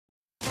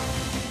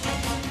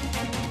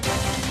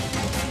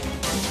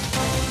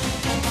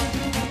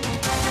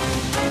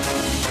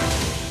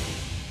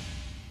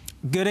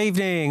Good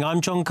evening, I'm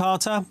John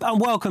Carter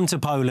and welcome to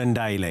Poland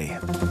Daily.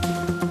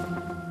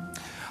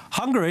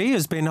 Hungary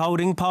has been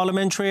holding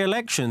parliamentary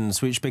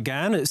elections which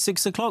began at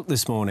 6 o'clock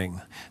this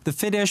morning. The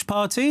Fidesz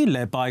party,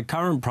 led by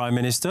current Prime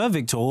Minister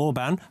Viktor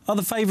Orban, are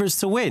the favourites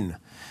to win.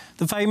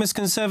 The famous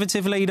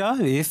Conservative leader,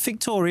 if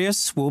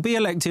victorious, will be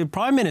elected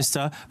Prime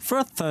Minister for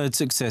a third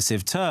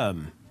successive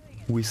term.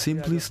 We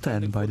simply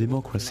stand by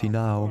democracy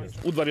now.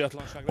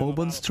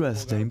 Orban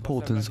stressed the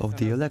importance of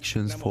the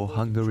elections for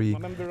Hungary.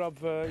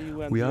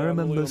 We are a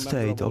member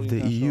state of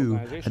the EU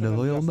and a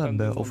loyal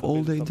member of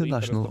all the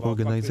international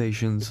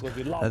organizations.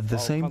 At the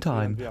same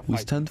time, we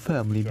stand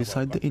firmly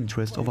beside the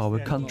interests of our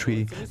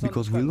country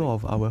because we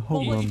love our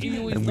homeland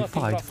and we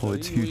fight for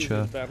its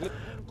future.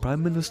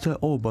 Prime Minister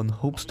Orban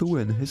hopes to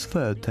win his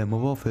third term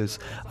of office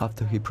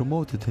after he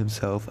promoted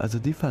himself as a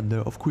defender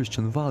of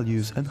Christian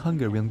values and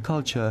Hungarian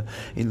culture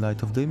in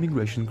light of the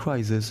immigration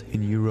crisis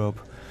in Europe.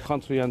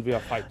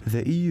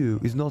 The EU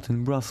is not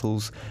in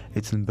Brussels,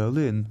 it's in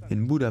Berlin,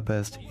 in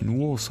Budapest, in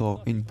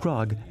Warsaw, in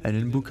Prague and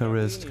in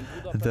Bucharest.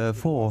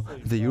 Therefore,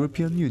 the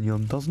European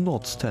Union does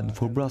not stand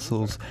for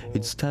Brussels,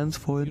 it stands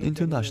for an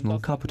international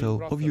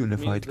capital of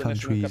unified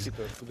countries.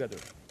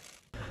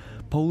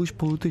 Polish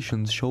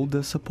politicians showed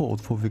their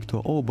support for Viktor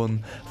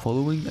Orban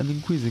following an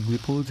increasingly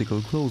political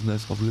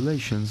closeness of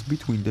relations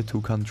between the two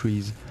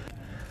countries.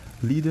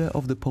 Leader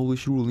of the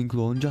Polish ruling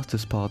Law and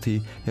Justice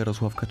Party,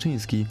 Jarosław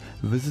Kaczyński,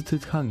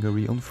 visited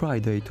Hungary on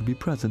Friday to be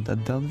present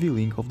at the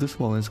unveiling of the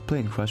Smolensk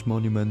plane crash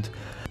monument.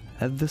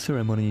 At the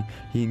ceremony,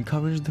 he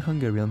encouraged the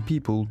Hungarian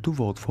people to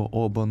vote for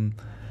Orban.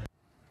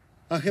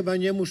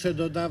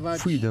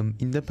 Freedom,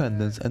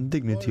 independence and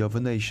dignity of a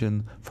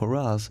nation. For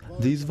us,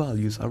 these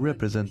values are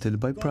represented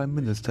by Prime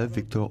Minister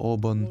Viktor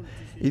Orban.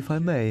 If I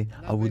may,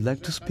 I would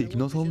like to speak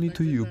not only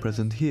to you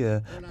present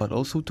here, but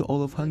also to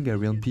all of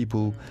Hungarian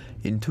people.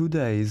 In 2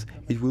 days,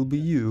 it will be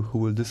you who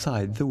will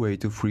decide the way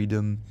to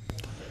freedom.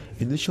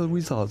 Initial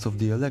results of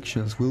the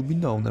elections will be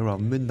known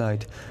around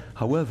midnight.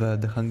 However,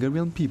 the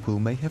Hungarian people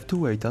may have to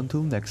wait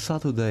until next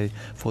Saturday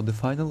for the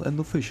final and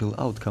official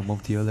outcome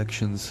of the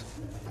elections.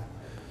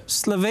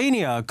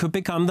 Slovenia could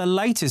become the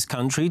latest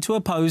country to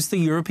oppose the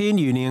European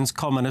Union's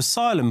common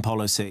asylum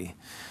policy.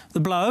 The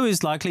blow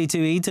is likely to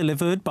be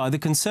delivered by the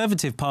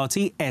Conservative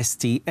Party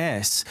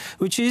SDS,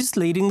 which is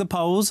leading the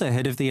polls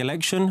ahead of the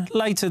election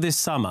later this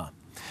summer.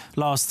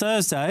 Last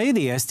Thursday,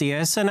 the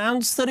SDS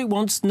announced that it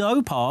wants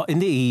no part in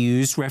the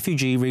EU's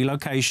refugee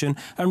relocation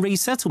and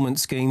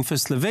resettlement scheme for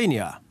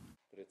Slovenia.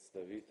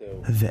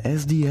 The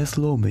SDS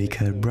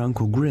lawmaker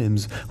Branko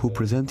Grims, who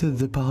presented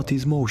the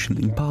party's motion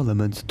in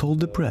parliament, told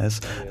the press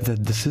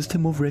that the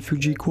system of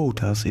refugee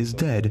quotas is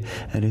dead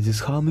and it is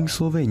harming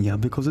Slovenia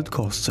because it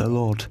costs a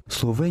lot.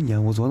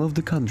 Slovenia was one of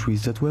the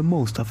countries that were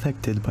most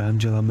affected by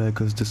Angela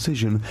Merkel's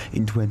decision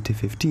in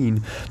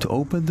 2015 to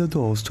open the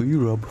doors to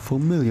Europe for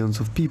millions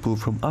of people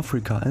from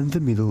Africa and the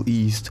Middle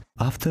East.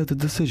 After the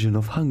decision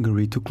of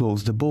Hungary to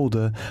close the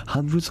border,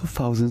 hundreds of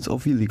thousands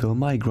of illegal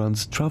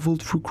migrants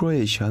traveled through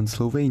Croatia and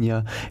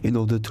Slovenia in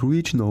order to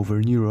reach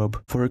northern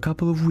Europe. For a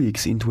couple of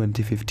weeks in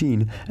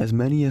 2015, as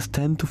many as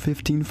 10 to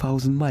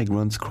 15,000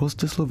 migrants crossed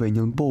the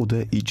Slovenian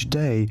border each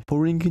day,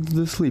 pouring into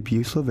the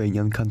sleepy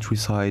Slovenian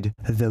countryside.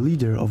 The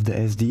leader of the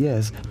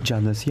SDS,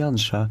 Janez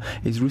Janša,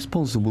 is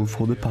responsible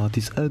for the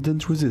party's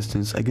ardent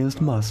resistance against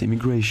mass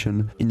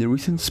immigration. In a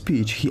recent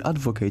speech, he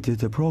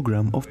advocated a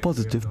program of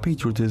positive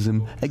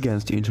patriotism against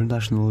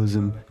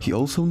internationalism. He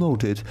also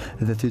noted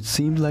that it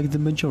seemed like the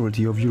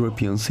majority of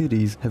European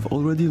cities have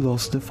already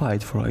lost the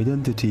fight for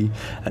identity,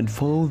 and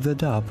followed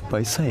that up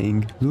by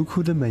saying, "Look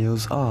who the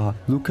mayors are,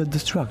 look at the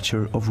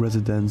structure of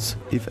residence."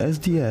 If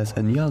SDS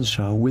and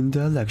Janša win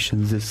the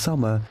elections this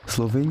summer,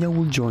 Slovenia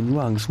will join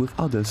ranks with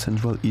other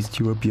Central East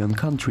European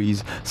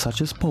countries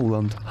such as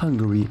Poland,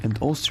 Hungary and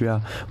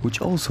Austria,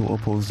 which also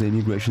oppose the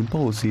immigration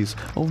policies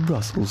of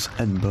Brussels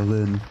and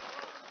Berlin.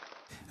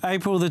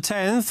 April the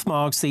 10th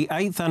marks the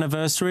 8th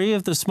anniversary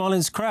of the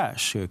Smolensk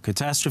crash, a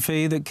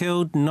catastrophe that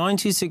killed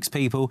 96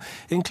 people,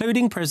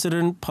 including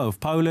President of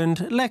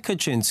Poland, Lech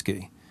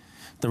Kaczynski.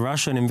 The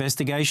Russian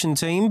investigation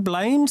team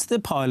blamed the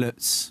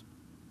pilots.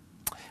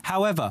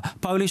 However,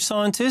 Polish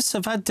scientists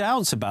have had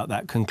doubts about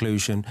that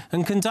conclusion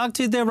and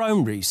conducted their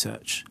own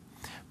research.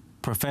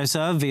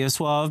 Professor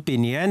Wiesław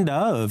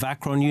Binienda of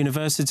Akron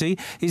University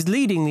is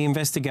leading the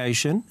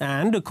investigation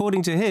and,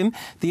 according to him,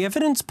 the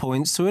evidence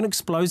points to an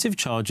explosive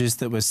charges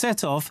that were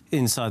set off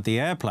inside the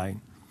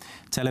airplane.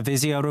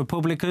 Telewizja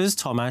Republika's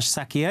Tomasz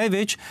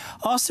Sakiewicz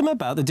asked him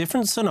about the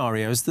different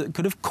scenarios that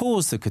could have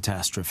caused the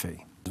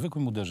catastrophe.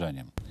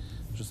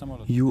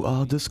 You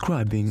are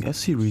describing a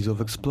series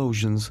of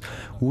explosions.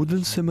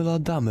 Wouldn't similar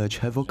damage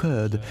have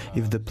occurred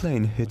if the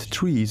plane hit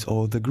trees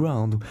or the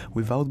ground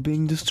without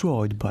being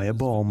destroyed by a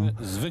bomb?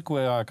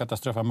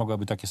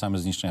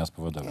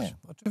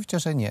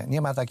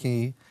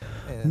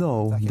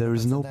 No, there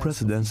is no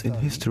precedence in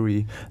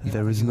history.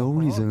 There is no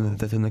reason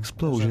that an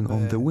explosion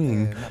on the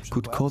wing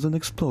could cause an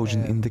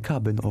explosion in the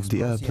cabin of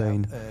the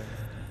airplane.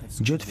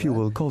 Jet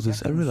fuel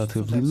causes a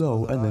relatively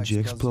low energy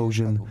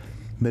explosion.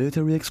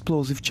 Military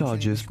explosive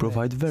charges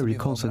provide very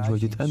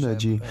concentrated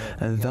energy,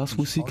 and thus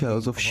we see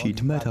curls of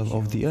sheet metal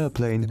of the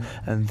airplane,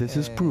 and this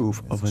is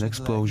proof of an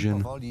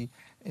explosion.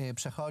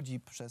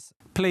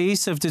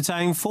 Police have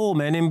detained 4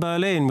 men in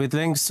Berlin with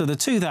links to the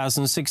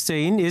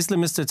 2016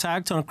 Islamist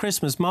attack on a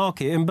Christmas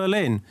market in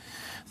Berlin.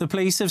 The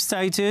police have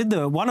stated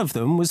that one of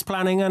them was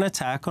planning an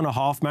attack on a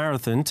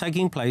half-marathon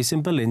taking place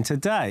in Berlin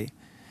today.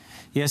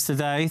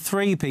 Yesterday,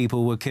 3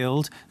 people were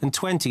killed and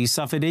 20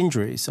 suffered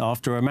injuries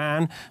after a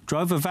man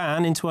drove a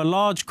van into a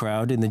large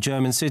crowd in the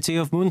German city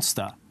of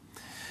Münster.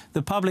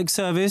 The public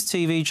service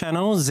TV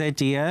channel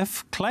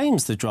ZDF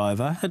claims the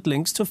driver had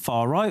links to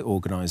far-right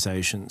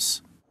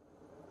organisations.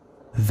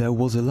 There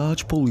was a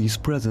large police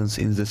presence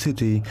in the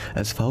city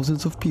as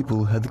thousands of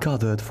people had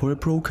gathered for a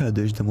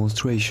pro-Kurdish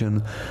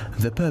demonstration.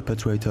 The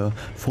perpetrator,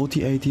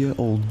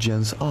 48-year-old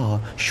Jens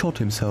R., shot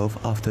himself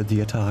after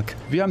the attack.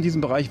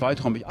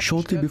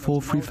 Shortly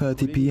before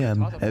 3:30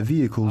 p.m, a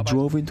vehicle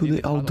drove into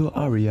the outdoor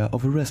area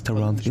of a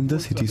restaurant in the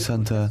city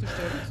centre.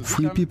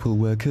 3 people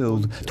were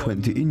killed,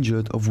 20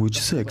 injured, of which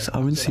 6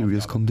 are in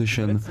serious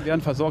condition.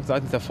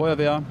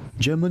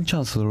 German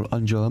Chancellor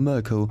Angela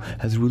Merkel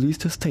has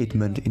released a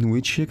statement in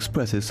which she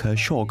expresses her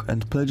shock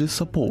and pledges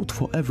support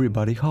for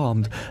everybody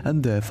harmed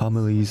and their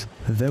families.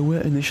 There were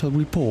initial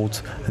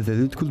reports that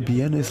it could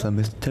be an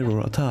Islamist terror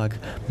attack,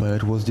 but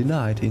it was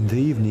denied in the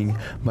evening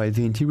by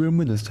the Interior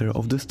Minister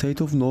of the state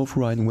of North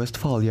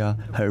Rhine-Westphalia,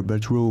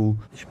 Herbert Rühl.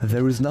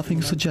 There is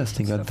nothing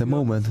suggesting at the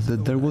moment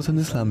that there was an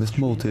Islamist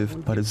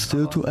motive, but it's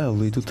still too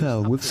early to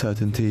tell with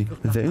certainty.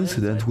 The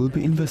incident will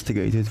be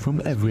investigated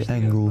from every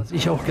angle.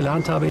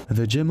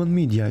 The German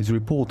media is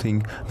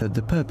reporting that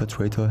the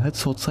perpetrator had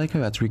sought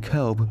psychiatric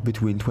help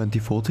between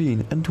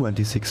 2014 and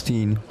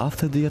 2016.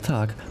 After the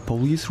attack,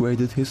 police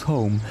raided his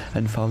home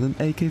and found an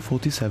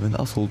AK-47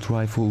 assault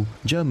rifle.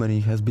 Germany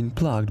has been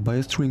plagued by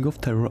a string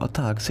of terror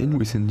attacks in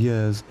recent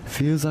years.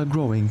 Fears are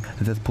growing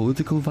that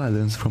political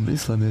violence from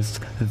Islamists,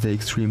 the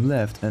extreme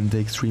left and the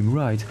extreme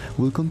right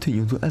will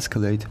continue to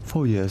escalate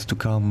for years to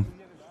come.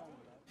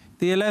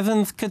 The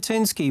 11th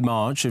Katyński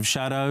March of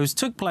Shadows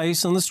took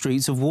place on the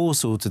streets of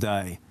Warsaw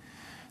today.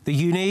 The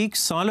unique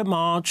silent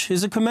march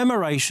is a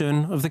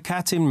commemoration of the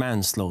Katyn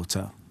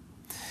manslaughter.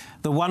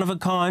 The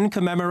one-of-a-kind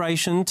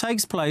commemoration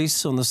takes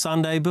place on the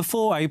Sunday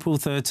before April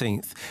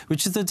 13th,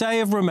 which is the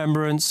day of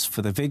remembrance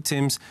for the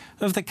victims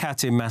of the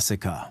Katyn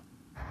massacre.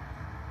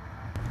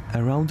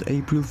 Around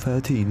April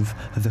 13th,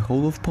 the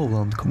whole of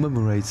Poland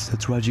commemorates the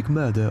tragic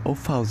murder of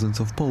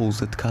thousands of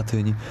Poles at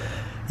Katyń.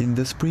 In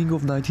the spring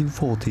of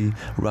 1940,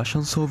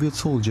 Russian Soviet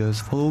soldiers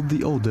followed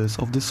the orders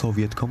of the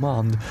Soviet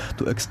command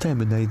to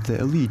exterminate the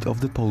elite of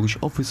the Polish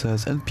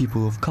officers and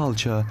people of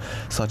culture,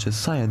 such as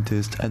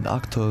scientists and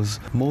actors.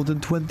 More than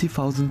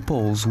 20,000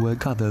 Poles were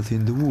gathered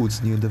in the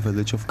woods near the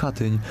village of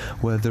Katyń,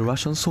 where the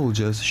Russian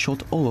soldiers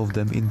shot all of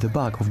them in the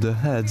back of their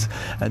heads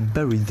and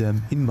buried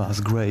them in mass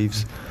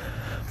graves.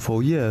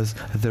 For years,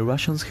 the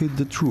Russians hid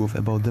the truth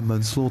about the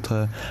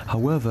manslaughter.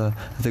 However,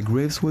 the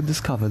graves were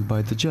discovered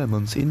by the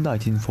Germans in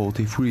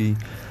 1943.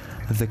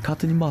 The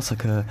Katyń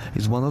massacre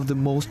is one of the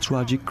most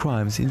tragic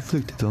crimes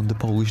inflicted on the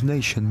Polish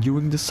nation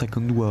during the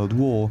Second World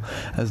War,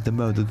 as the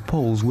murdered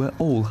Poles were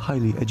all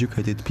highly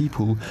educated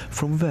people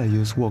from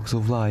various walks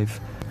of life.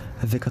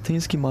 The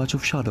Katyński March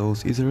of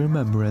Shadows is a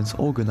remembrance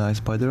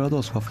organized by the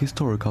Radosław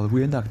Historical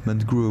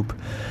Reenactment Group.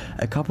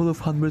 A couple of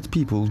hundred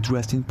people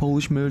dressed in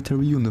Polish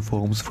military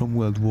uniforms from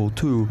World War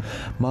II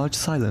march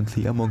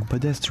silently among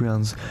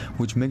pedestrians,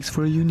 which makes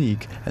for a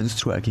unique and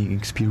striking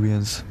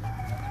experience.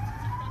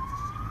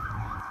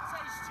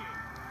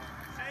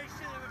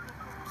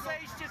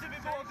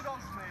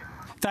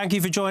 Thank you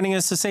for joining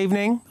us this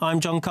evening. I'm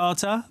John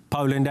Carter.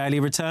 Poland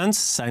Daily returns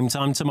same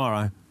time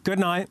tomorrow. Good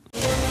night.